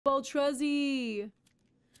Baltruzzi.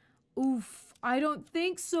 Oof. I don't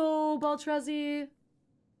think so, Baltruzzi.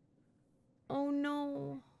 Oh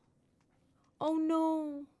no. Oh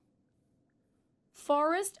no.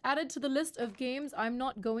 Forest added to the list of games I'm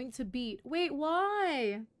not going to beat. Wait,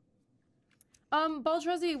 why?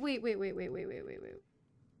 Baltruzzi, wait.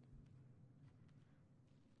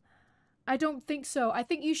 I don't think so. I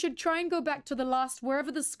think you should try and go back to the last,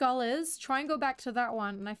 wherever the skull is. Try and go back to that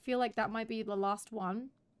one. And I feel like that might be the last one.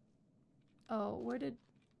 Oh, where did...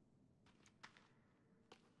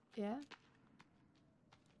 Yeah?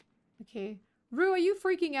 Okay. Rue, are you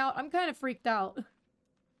freaking out? I'm kind of freaked out.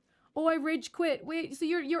 Oh, I rage quit. Wait, so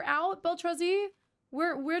you're out, Baltruzzi?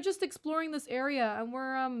 We're just exploring this area and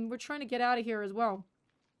we're trying to get out of here as well.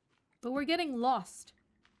 But we're getting lost.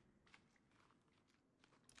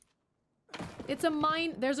 It's a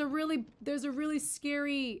mine. There's a really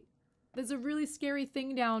scary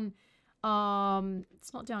thing down.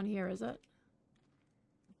 It's not down here, is it?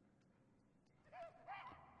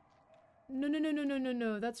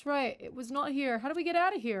 No. That's right. It was not here. How do we get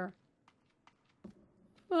out of here?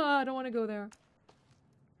 I don't want to go there.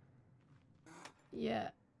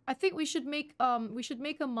 Yeah. I think we should make a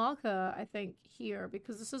marker, I think, here,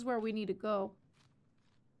 because this is where we need to go.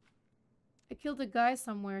 I killed a guy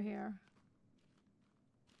somewhere here.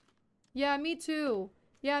 Yeah, me too.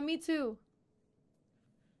 Yeah, me too.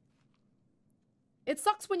 It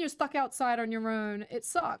sucks when you're stuck outside on your own. It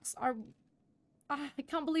sucks. I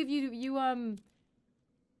can't believe you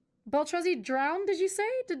Baltruzzi drowned, did you say?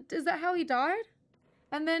 Is that how he died?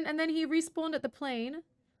 And then he respawned at the plane.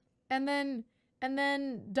 And then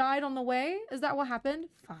died on the way? Is that what happened?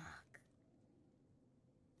 Fuck.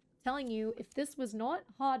 Telling you, if this was not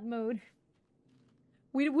hard mode,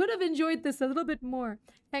 we would have enjoyed this a little bit more.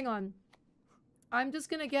 Hang on. I'm just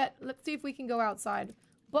gonna get... Let's see if we can go outside.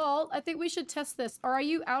 Balt, I think we should test this. Or are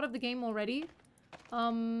you out of the game already?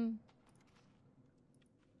 I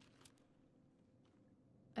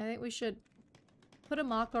think we should put a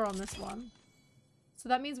marker on this one. So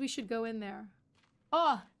that means we should go in there.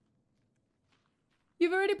 Oh!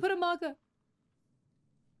 You've already put a marker.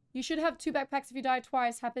 You should have 2 backpacks if you die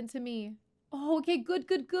twice. Happened to me. Oh, okay.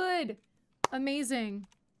 Good. Amazing.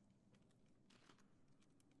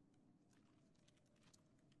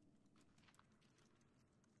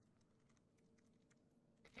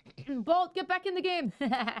 Bolt, get back in the game.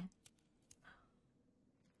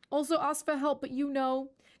 Also ask for help, but you know.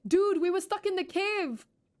 Dude, we were stuck in the cave.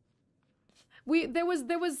 There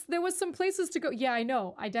was some places to go. Yeah, I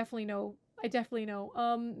know. I definitely know.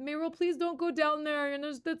 Meryl, please don't go down there. And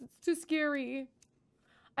that's too scary.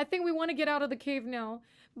 I think we want to get out of the cave now.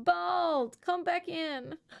 Balt, come back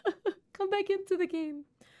in. Come back into the game.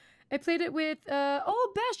 I played it with,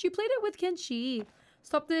 oh, Bash, you played it with Kenshi.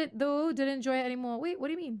 Stopped it, though. Didn't enjoy it anymore. Wait, what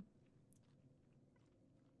do you mean?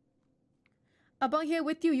 Abang here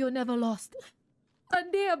with you. You're never lost.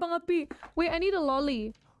 Ande, abang api. Wait, I need a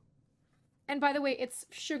lolly. And by the way, it's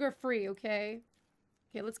sugar-free, okay?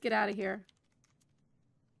 Okay, let's get out of here.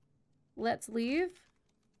 Let's leave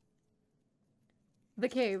the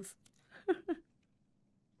cave.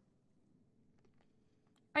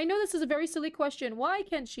 I know this is a very silly question. Why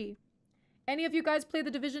can't she? Any of you guys play The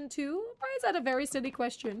Division 2? Why is that a very silly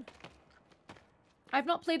question? I've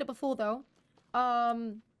not played it before, though.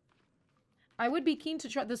 I would be keen to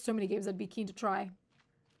try... There's so many games I'd be keen to try.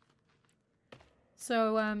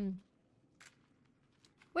 So,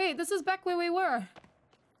 wait, this is back where we were.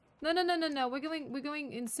 No. We're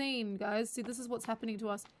going insane, guys. See, this is what's happening to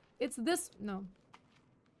us. It's this... No.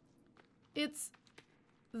 It's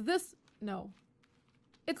this... No.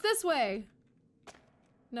 It's this way.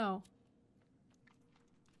 No.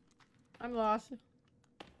 I'm lost.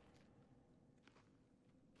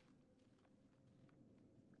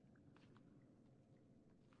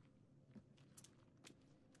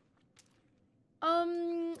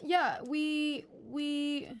 Yeah, we...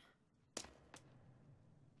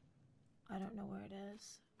 I don't know where it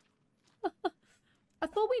is. I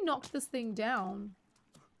thought we knocked this thing down.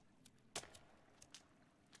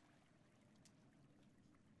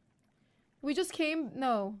 We just came...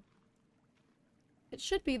 No. It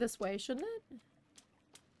should be this way, shouldn't it?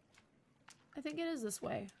 I think it is this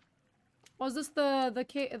way. Or is this the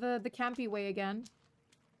campy way again?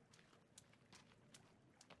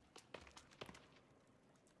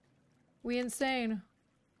 We insane.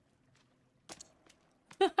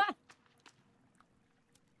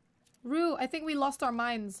 Rue, I think we lost our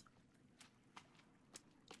minds.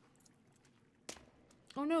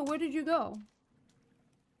 Oh no, where did you go?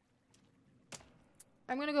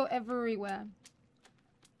 I'm gonna go everywhere.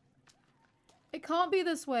 It can't be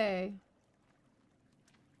this way.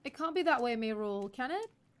 It can't be that way, Mayrule, can it?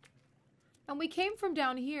 And we came from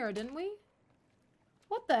down here, didn't we?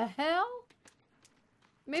 What the hell?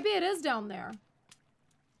 Maybe it is down there.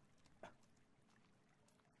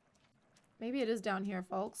 Maybe it is down here,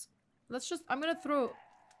 folks. Let's just... I'm gonna throw...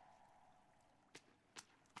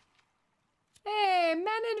 Hey,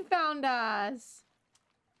 Menon found us!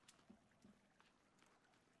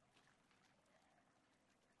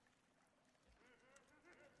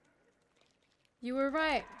 You were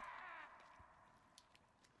right.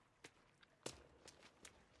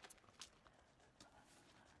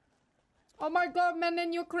 Oh my god,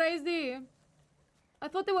 Menon, you're crazy. I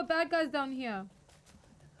thought there were bad guys down here.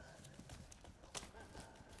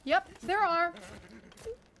 Yep, there are.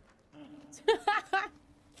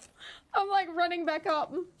 I'm like running back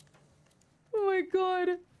up. Oh my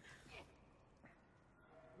god.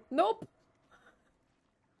 Nope.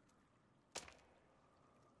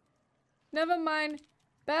 Never mind.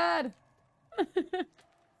 Bad. No,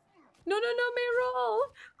 no, no, Mayrole.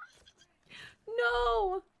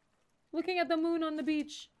 No. Looking at the moon on the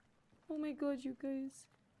beach. Oh my god, you guys.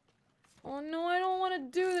 Oh no, I don't want to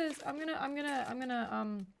do this. I'm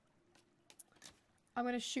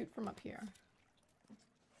gonna shoot from up here.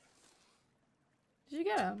 Did you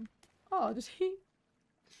get him? Oh, did he?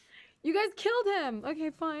 You guys killed him! Okay,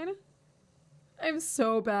 fine. I'm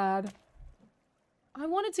so bad. I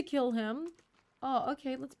wanted to kill him. Oh,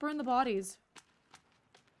 okay, let's burn the bodies.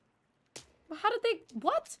 How did they...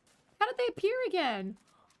 What? How did they appear again?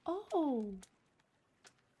 Oh.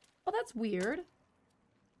 Oh, that's weird.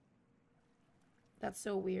 That's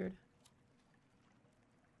so weird.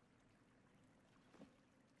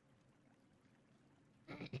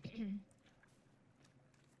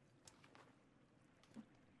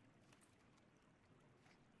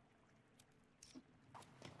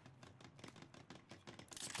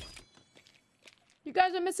 You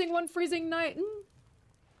guys are missing one freezing night.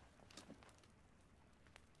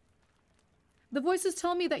 The voices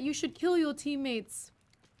tell me that you should kill your teammates.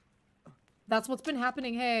 That's what's been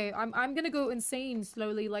happening. Hey, I'm gonna go insane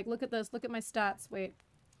slowly. Like, look at this. Look at my stats. Wait.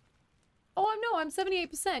 Oh, no, I'm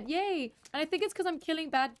 78%. Yay! And I think it's because I'm killing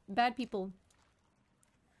bad people.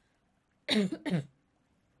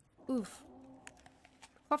 Oof.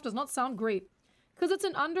 Cough does not sound great. Because it's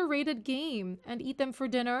an underrated game. And eat them for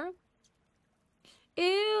dinner.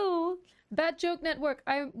 Ew! Bad joke network.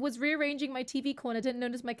 I was rearranging my TV corner. Didn't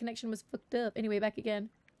notice my connection was fucked up. Anyway, back again.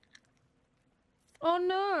 Oh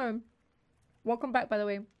no! Welcome back, by the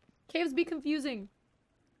way. Caves be confusing.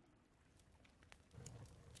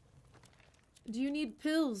 Do you need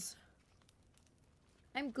pills?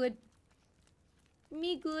 I'm good.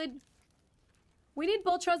 Me good. We need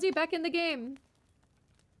Baltruzzi back in the game.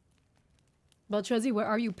 Baltruzzi, where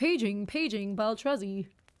are you? Paging, Baltruzzi.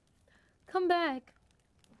 Come back.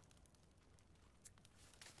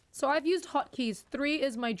 So I've used hotkeys. 3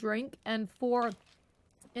 is my drink and 4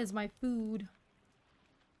 is my food.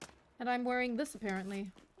 And I'm wearing this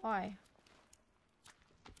apparently. Why?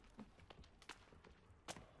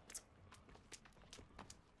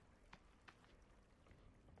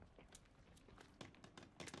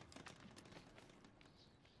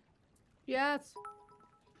 Yes.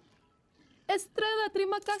 Estrella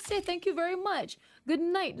Trimakase, thank you very much. Good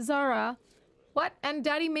night, Zara. What? And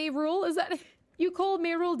Daddy Mayrule? Is that... You call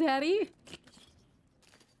Mayrule Daddy?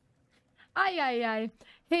 Aye, aye, aye.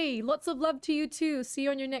 Hey, lots of love to you too. See you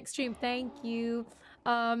on your next stream. Thank you.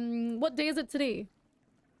 What day is it today?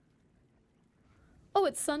 Oh,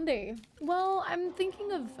 it's Sunday. Well, I'm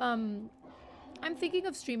thinking of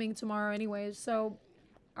streaming tomorrow anyways, so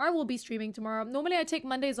I will be streaming tomorrow. Normally I take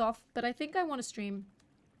Mondays off, but I think I want to stream.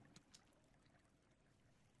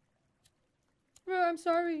 Oh, I'm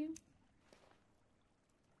sorry.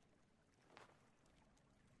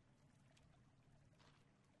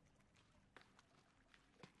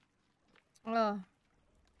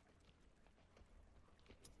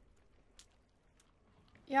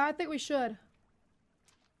 Yeah, I think we should.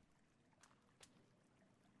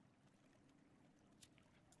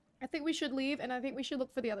 I think we should leave, and I think we should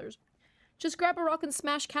look for the others. Just grab a rock and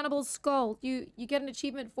smash Cannibal's skull. You get an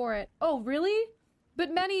achievement for it. Oh, really?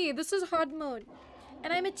 But Manny, this is hard mode.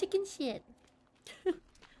 And I'm a chicken shit.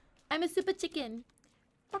 I'm a super chicken.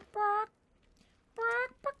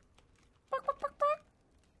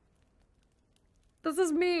 This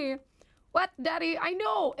is me. What, Daddy? I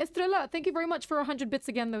know! Estrella, thank you very much for 100 bits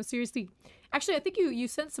again, though. Seriously. Actually, I think you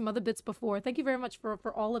sent some other bits before. Thank you very much for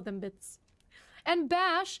all of them bits. And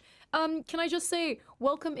Bash, can I just say,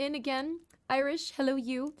 welcome in again. Irish, hello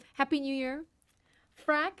you. Happy New Year.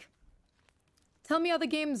 Frack, tell me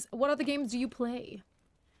what other games do you play?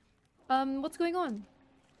 What's going on?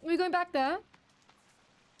 Are we going back there?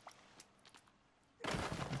 Do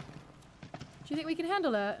you think we can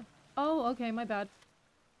handle it? Oh, okay, my bad.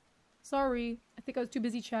 Sorry. I think I was too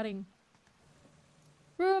busy chatting.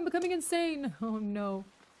 Bro, I'm becoming insane. Oh no.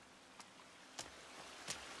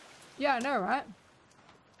 Yeah, I know, right?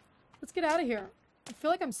 Let's get out of here. I feel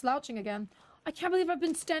like I'm slouching again. I can't believe I've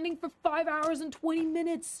been standing for 5 hours and 20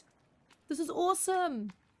 minutes. This is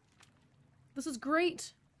awesome. This is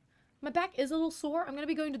great. My back is a little sore. I'm gonna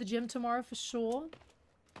be going to the gym tomorrow for sure.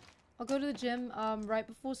 I'll go to the gym right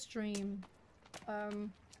before stream.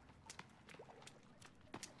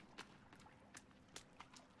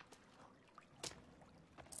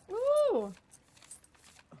 Ooh!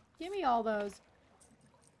 Give me all those.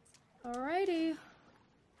 Alrighty.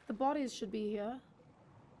 The bodies should be here.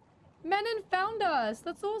 Menon found us!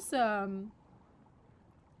 That's awesome!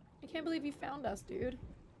 I can't believe you found us, dude.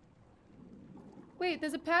 Wait,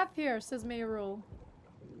 there's a path here, says Mayorul.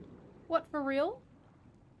 What, for real?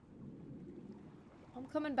 I'm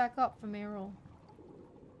coming back up for Mayorul.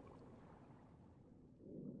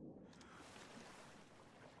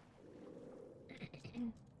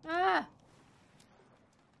 Ah!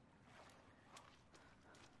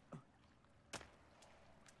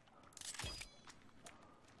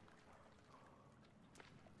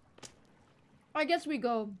 I guess we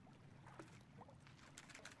go.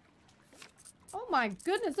 Oh my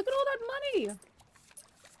goodness, look at all that money!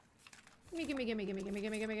 Gimme.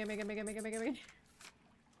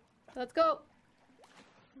 Let's go.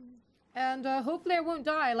 And hopefully I won't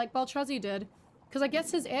die like Baltrazi did. Because I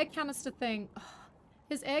guess his air canister thing...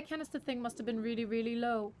 His air canister thing must have been really, really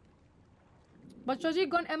low. Baltrazi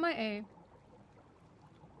gone MIA.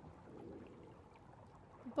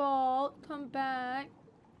 Balt, come back.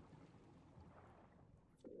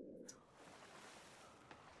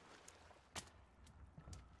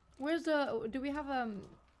 Where's the... Do we have, I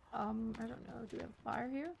don't know. Do we have fire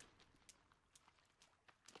here?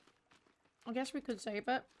 I guess we could save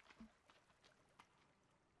it.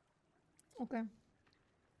 Okay.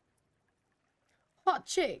 Hot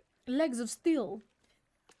chick. Legs of steel.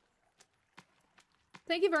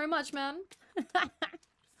 Thank you very much, man.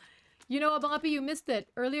 You know, Abangapi, you missed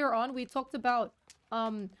it. Earlier on, we talked about,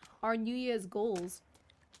 our New Year's goals.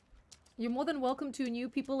 You're more than welcome to new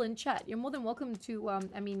people in chat. You're more than welcome to,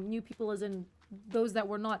 I mean, new people as in those that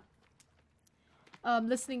were not,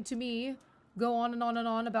 listening to me go on and on and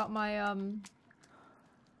on about my,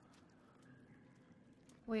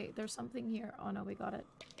 Wait, there's something here. Oh no, we got it.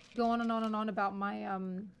 Go on and on and on about my,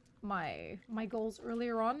 my goals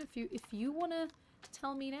earlier on. If you want to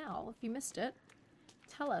tell me now, if you missed it,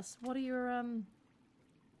 tell us. What are your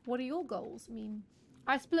goals? I mean,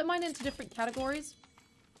 I split mine into different categories.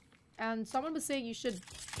 And someone was saying you should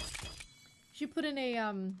put in a,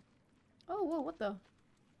 oh, whoa, what the?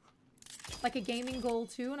 Like a gaming goal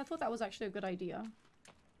too, and I thought that was actually a good idea.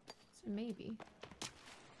 So maybe.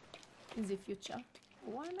 In the future.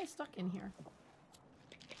 Why am I stuck in here?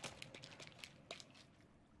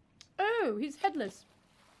 Oh, he's headless.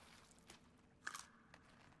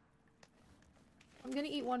 I'm gonna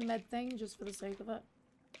eat one med thing just for the sake of it.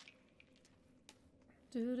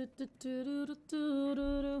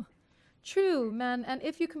 True, man. And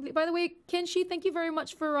if you complete, by the way, Kenshi, thank you very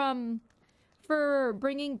much for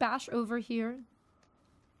bringing Bash over here.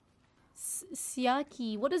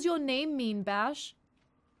 Siaki, what does your name mean, Bash?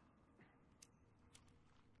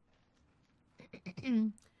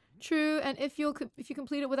 True, and if you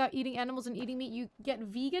complete it without eating animals and eating meat, you get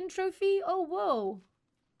vegan trophy. Oh, whoa.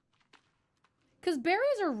 Because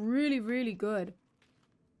berries are really, really good.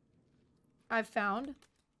 I've found.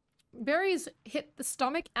 Berries hit the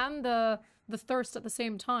stomach and the thirst at the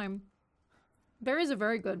same time. Berries are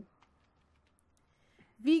very good.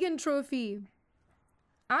 Vegan trophy.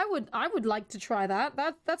 I would like to try that.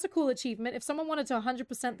 That's a cool achievement. If someone wanted to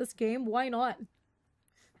 100% this game, why not?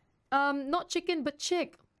 Not chicken, but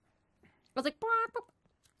chick. I was like,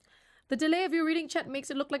 the delay of your reading chat makes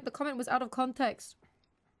it look like the comment was out of context.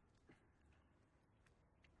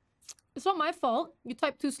 It's not my fault. You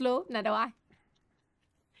typed too slow. Neither do I.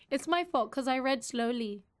 It's my fault because I read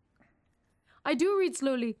slowly. I do read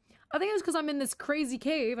slowly. I think it's because I'm in this crazy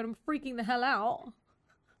cave and I'm freaking the hell out.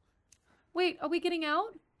 Wait, are we getting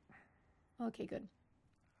out? Okay, good.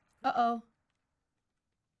 Uh-oh.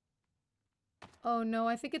 Oh no,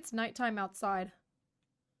 I think it's nighttime outside.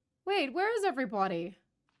 Wait, where is everybody?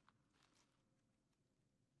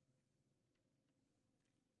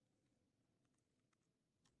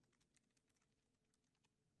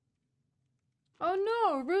 Oh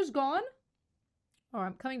no, Rue's gone? Oh,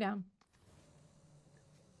 I'm coming down.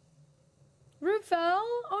 Rue fell?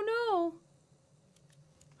 Oh no.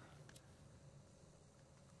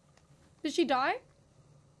 Did she die?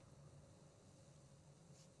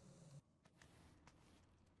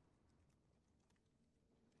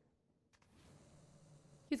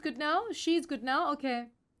 He's good now? She's good now? Okay.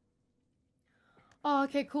 Oh,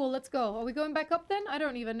 okay, cool. Let's go. Are we going back up then? I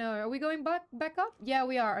don't even know. Are we going back up? Yeah,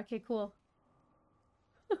 we are. Okay, cool.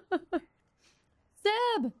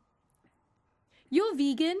 Seb! You're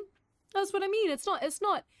vegan? That's what I mean. It's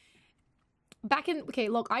not... Back in... Okay,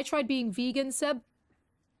 look, I tried being vegan, Seb.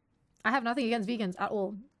 I have nothing against vegans at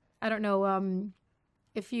all. I don't know,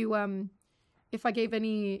 if you, if I gave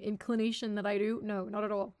any inclination that I do. No, not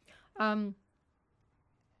at all. But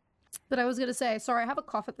I was gonna say, sorry, I have a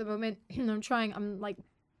cough at the moment.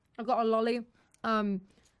 I've got a lolly. You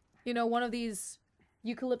know, one of these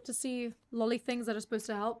eucalyptus-y lolly things that are supposed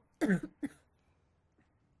to help.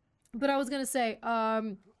 But I was gonna say,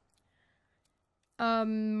 I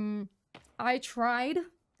tried,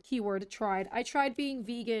 keyword tried, I tried being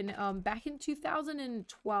vegan, back in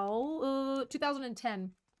 2012,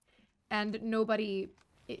 2010. And nobody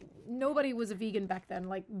was a vegan back then.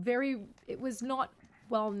 Like, it was not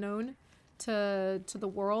well known to the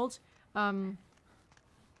world. And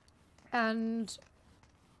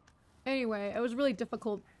anyway, it was really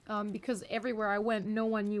difficult, because everywhere I went, no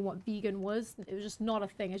one knew what vegan was. It was just not a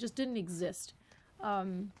thing. It just didn't exist,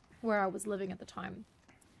 where I was living at the time.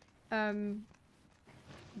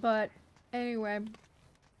 But anyway,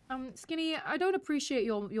 Skinny, I don't appreciate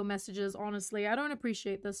your messages, honestly. I don't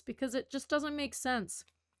appreciate this because it just doesn't make sense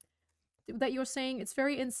that you're saying. It's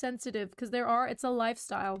very insensitive because it's a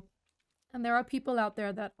lifestyle. And there are people out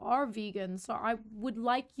there that are vegan. So I would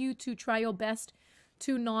like you to try your best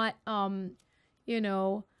to not, you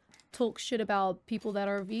know, talk shit about people that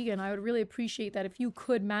are vegan. I would really appreciate that if you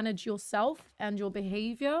could manage yourself and your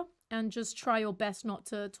behavior and just try your best not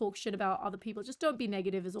to talk shit about other people. Just don't be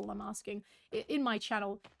negative is all I'm asking. In my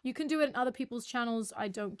channel. You can do it in other people's channels. I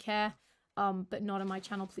don't care. But not in my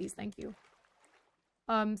channel, please. Thank you.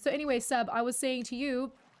 So anyway, Seb, I was saying to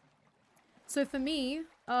you, so for me,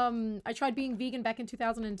 I tried being vegan back in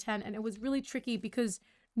 2010 and it was really tricky because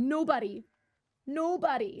nobody knew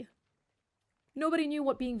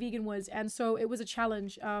what being vegan was. And so it was a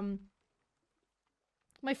challenge.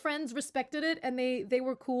 My friends respected it and they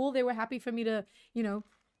were cool. They were happy for me to, you know,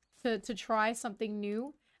 to try something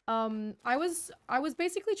new. I was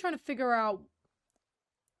basically trying to figure out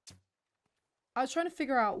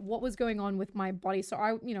what was going on with my body. So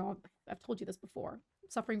I've told you this before.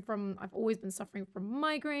 I've always been suffering from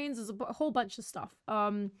migraines. There's a whole bunch of stuff.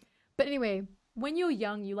 But anyway, when you're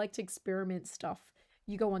young, you like to experiment stuff.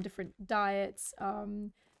 You go on different diets.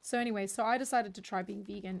 So anyway, so I decided to try being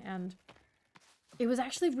vegan and it was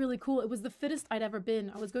actually really cool. It was the fittest I'd ever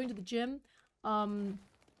been. I was going to the gym. I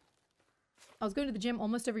was going to the gym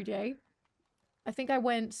almost every day. I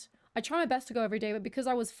tried my best to go every day, but because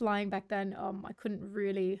I was flying back then, I couldn't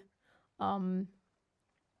really, like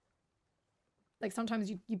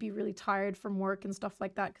sometimes you'd be really tired from work and stuff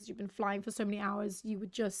like that because you've been flying for so many hours. You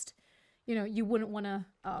would just, you know, you wouldn't want to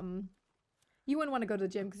go to the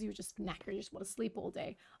gym because you would just knackered. You just want to sleep all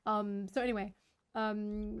day. So anyway,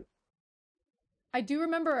 I do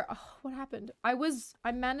remember, what happened? I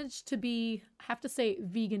managed to be, I have to say,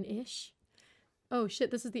 vegan-ish. Oh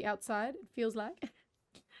shit, this is the outside, it feels like.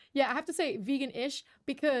 Yeah, I have to say vegan-ish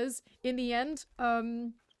because in the end, I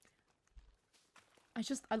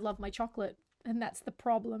love my chocolate and that's the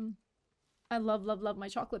problem. I love my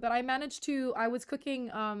chocolate, but I managed to, I was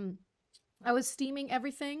cooking, I was steaming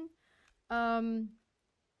everything. Yeah,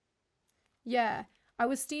 I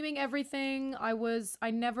was steaming everything.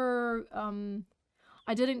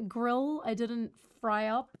 I didn't grill. I didn't fry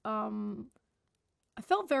up. I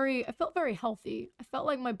felt very healthy. I felt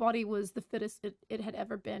like my body was the fittest it had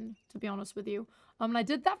ever been, to be honest with you. And I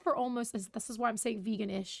did that for almost, this is why I'm saying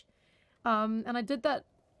vegan-ish. And I did that,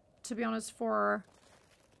 to be honest, for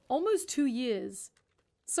almost 2 years.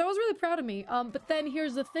 So I was really proud of me. But then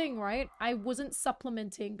here's the thing, right? I wasn't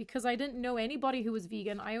supplementing because I didn't know anybody who was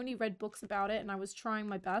vegan. I only read books about it and I was trying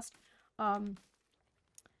my best. Trying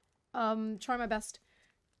my best.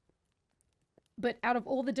 But out of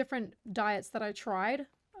all the different diets that I tried,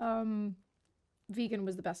 vegan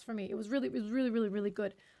was the best for me. It was really, really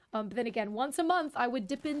good. But then again, once a month, I would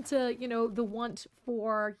dip into, you know, the want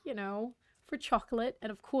for, you know, for chocolate.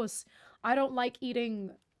 And of course, I don't like eating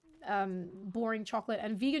boring chocolate.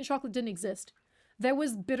 And vegan chocolate didn't exist. There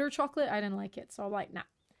was bitter chocolate. I didn't like it. So I'm like, nah.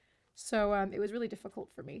 So it was really difficult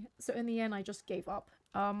for me. So in the end, I just gave up.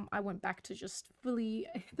 I went back to just fully,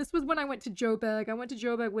 this was when I went to Joburg. I went to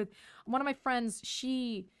Joburg with one of my friends.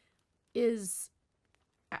 She is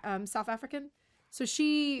South African. So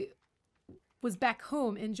she was back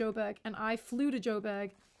home in Joburg, and I flew to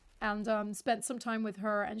Joburg and spent some time with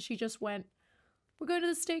her, and she just went, we're going to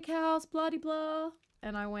the steakhouse, blah de blah.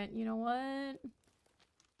 And I went, you know what?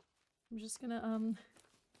 I'm just gonna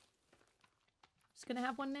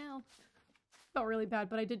have one now. Felt really bad,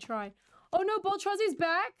 but I did try. Oh no, Bolt Truzzy's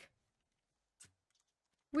back!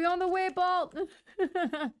 We on the way, Bolt!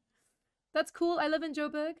 That's cool, I live in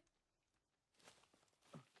Joburg.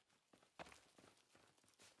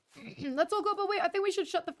 Let's all go, but wait, I think we should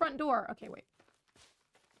shut the front door. Okay, wait.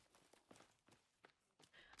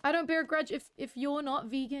 I don't bear a grudge if you're not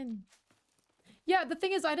vegan. Yeah, the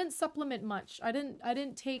thing is, I didn't supplement much. I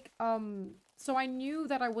didn't take, so I knew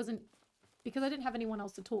that I wasn't, because I didn't have anyone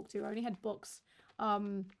else to talk to. I only had books. I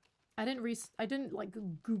didn't like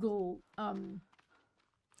Google,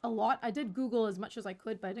 a lot. I did Google as much as I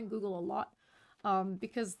could, but I didn't Google a lot,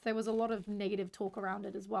 because there was a lot of negative talk around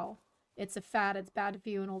it as well. It's a fad, it's bad for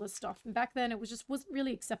you, and all this stuff. And back then, it wasn't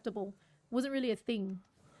really acceptable. It wasn't really a thing.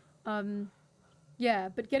 Yeah,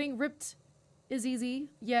 but getting ripped is easy.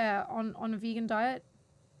 Yeah, on a vegan diet.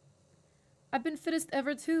 I've been fittest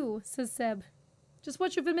ever too, says Seb. Just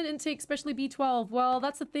watch your vitamin intake, especially B12. Well,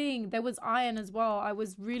 that's the thing. There was iron as well. I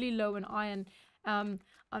was really low in iron.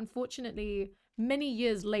 Unfortunately, many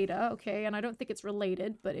years later, okay, and I don't think it's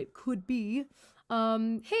related, but it could be.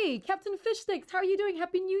 Hey, Captain Fishsticks, how are you doing?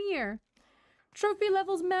 Happy New Year. Trophy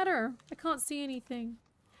levels matter. I can't see anything.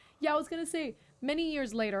 Yeah, I was gonna say, many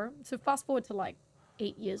years later, so fast forward to like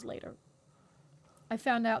 8 years later, I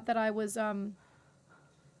found out that I was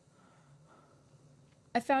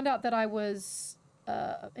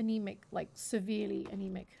anemic, like severely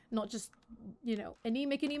anemic. Not just, you know,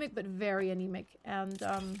 anemic, but very anemic. And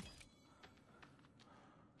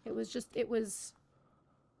it was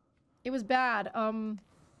bad.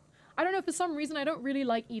 I don't know, for some reason I don't really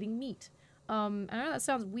like eating meat. I know that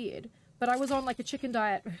sounds weird, but I was on like a chicken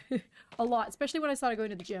diet a lot, especially when I started going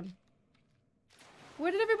to the gym.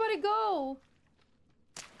 Where did everybody go?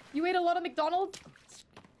 You ate a lot of McDonald's?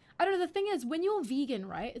 I don't know, the thing is, when you're vegan,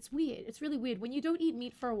 right? It's weird. It's really weird. When you don't eat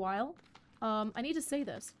meat for a while, I need to say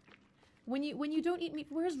this. When you don't eat meat,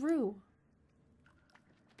 where's Rue?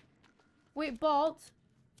 Wait, Bolt,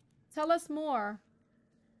 tell us more.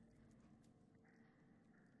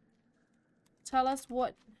 Tell us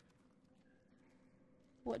what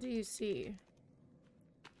do you see?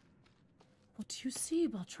 What do you see,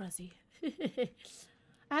 Baltrezzi?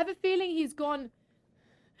 I have a feeling he's gone.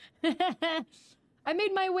 I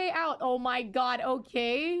made my way out. Oh my god,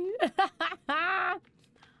 okay.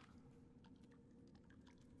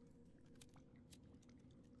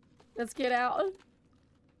 Let's get out.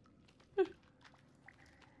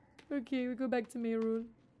 Okay, we go back to Meerul.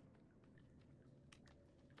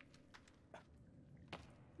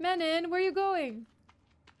 Menin, where are you going?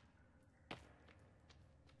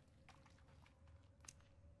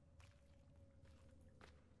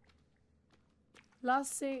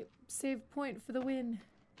 Last save point for the win.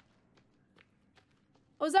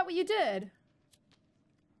 Oh, is that what you did?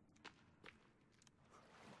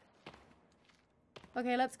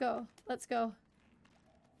 Okay, let's go. Let's go.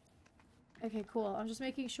 Okay, cool. I'm just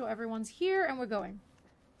making sure everyone's here and we're going.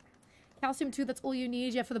 Calcium too, that's all you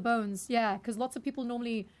need? Yeah, for the bones. Yeah, because lots of people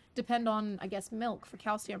normally depend on, I guess, milk for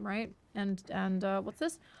calcium, right? And what's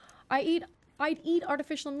this? I'd eat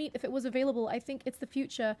artificial meat if it was available. I think it's the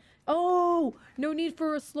future. Oh, no need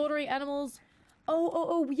for slaughtering animals.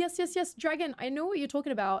 Oh, yes. Dragon, I know what you're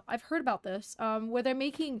talking about. I've heard about this. Where they're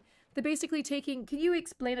basically taking, can you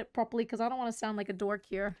explain it properly? Because I don't want to sound like a dork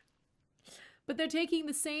here. But they're taking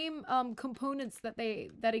the same components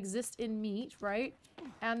that exist in meat, right?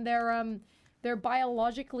 And they're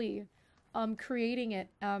biologically creating it.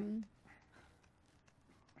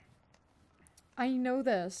 I know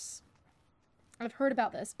this. I've heard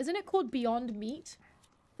about this. Isn't it called Beyond Meat?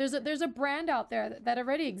 There's a brand out there that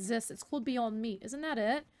already exists. It's called Beyond Meat. Isn't that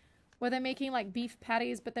it? Where they're making like beef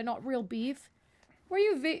patties, but they're not real beef. Were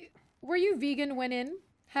you vegan when in?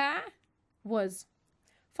 Huh? Was.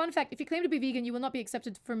 Fun fact, if you claim to be vegan, you will not be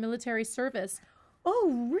accepted for military service.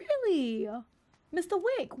 Oh, really? Mr.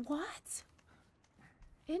 Wick, what?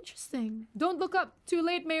 Interesting. Don't look up. Too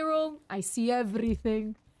late, Meryl. I see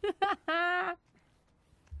everything.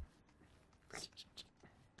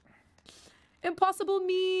 Impossible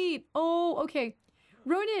meat. Oh, okay.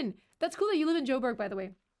 Ronin, that's cool that you live in Joburg, by the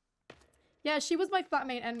way. Yeah, she was my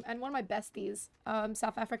flatmate and one of my besties.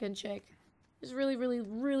 South African chick. She's really, really,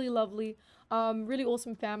 really lovely. Really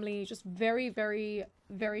awesome family. Just very, very,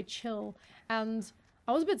 very chill. And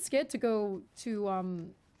I was a bit scared to go to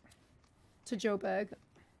Joburg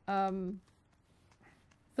for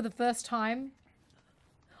the first time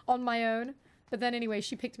on my own. But then anyway,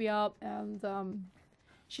 she picked me up and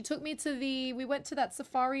she took me to we went to that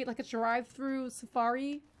safari, like a drive-through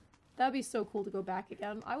safari. That'd be so cool to go back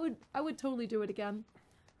again. I would totally do it again.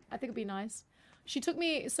 I think it'd be nice. She took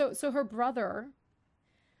me, so her brother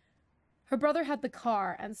had the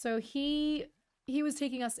car, and so he was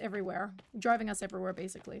taking us everywhere, driving us everywhere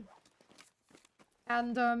basically.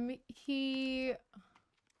 And he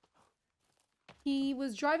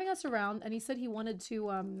was driving us around, and he said he wanted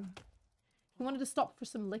to stop for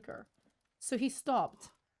some liquor. So he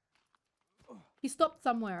stopped. He stopped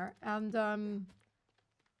somewhere, and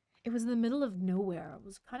it was in the middle of nowhere. It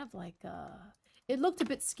was kind of like it looked a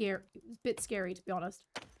bit scary to be honest.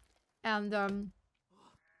 And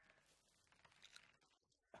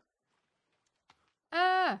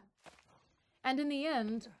and in the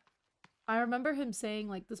end, I remember him saying,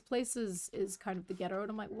 like, this place is kind of the ghetto, and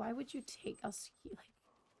I'm like, why would you take us here? Like,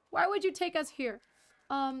 why would you take us here?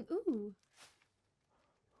 Ooh.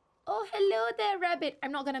 Oh, hello there, rabbit.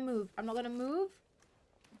 I'm not gonna move. I'm not gonna move.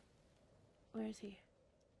 Where is he?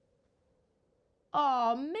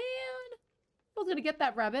 Oh, man. I was gonna get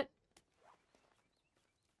that rabbit.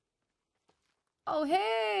 Oh,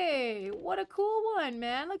 hey. What a cool one,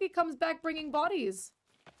 man. Look, he comes back bringing bodies.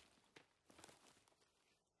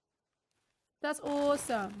 That's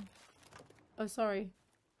awesome. Oh, sorry.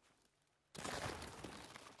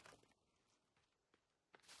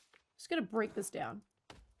 Just gonna break this down.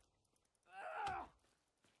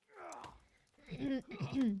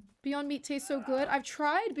 Beyond Meat tastes so good. I've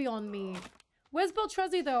tried Beyond Meat. Where's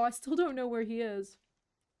Beltrezzi, though? I still don't know where he is.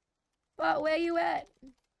 But where you at?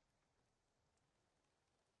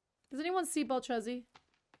 Does anyone see Beltrezzi?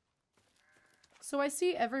 So I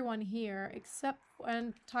see everyone here, except...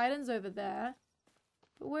 And Titan's over there.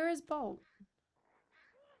 But where is Bolt?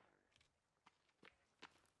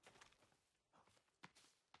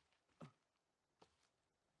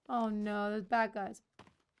 Oh no, there's bad guys.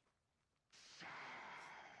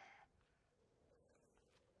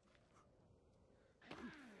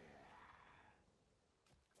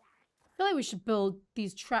 I feel like we should build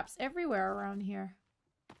these traps everywhere around here.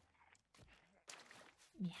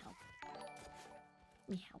 Let me help.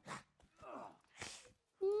 Let me help.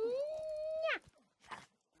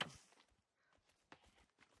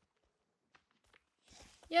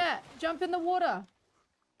 Yeah, jump in the water.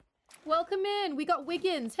 Welcome in. We got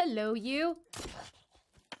Wiggins. Hello, you.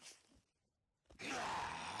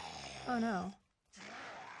 Oh, no.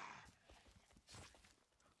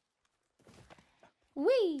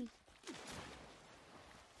 Whee!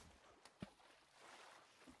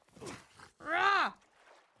 Rah!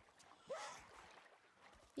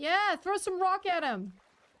 Yeah, throw some rock at him.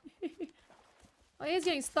 Oh, he's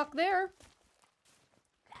getting stuck there.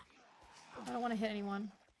 I don't want to hit anyone.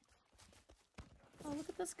 Oh, look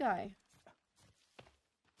at this guy.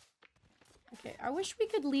 Okay, I wish we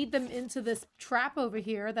could lead them into this trap over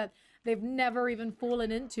here that they've never even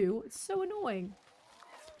fallen into. It's so annoying.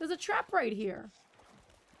 There's a trap right here.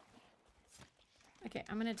 Okay,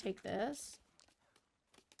 I'm gonna take this.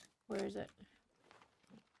 Where is it?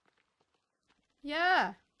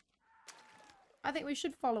 Yeah! I think we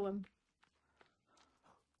should follow him.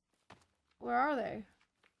 Where are they?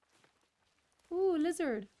 Ooh,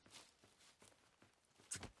 lizard.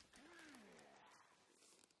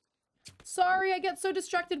 Sorry, I get so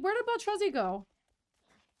distracted. Where did Beltrezzi go?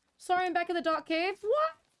 Sorry, I'm back in the dark cave.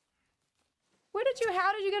 What?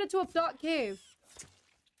 How did you get into a dark cave?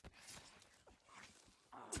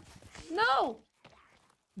 No!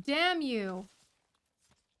 Damn you.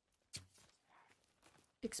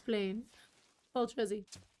 Explain. Beltrezzi.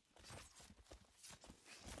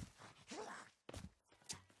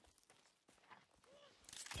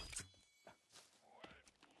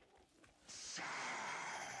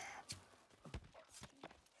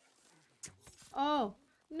 Oh,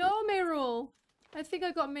 no, Meyrule. I think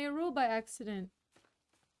I got Meyrule by accident.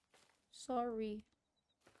 Sorry.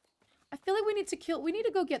 I feel like we need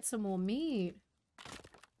to go get some more meat.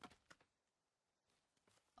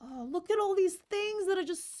 Oh, look at all these things that are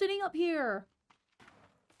just sitting up here.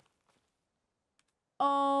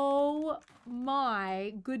 Oh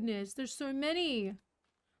my goodness, there's so many.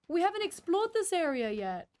 We haven't explored this area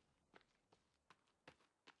yet.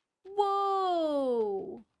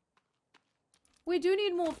 Whoa. We do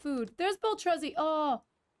need more food. There's Beltrezzi. Oh.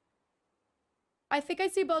 I think I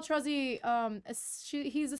see Beltrezzi. He's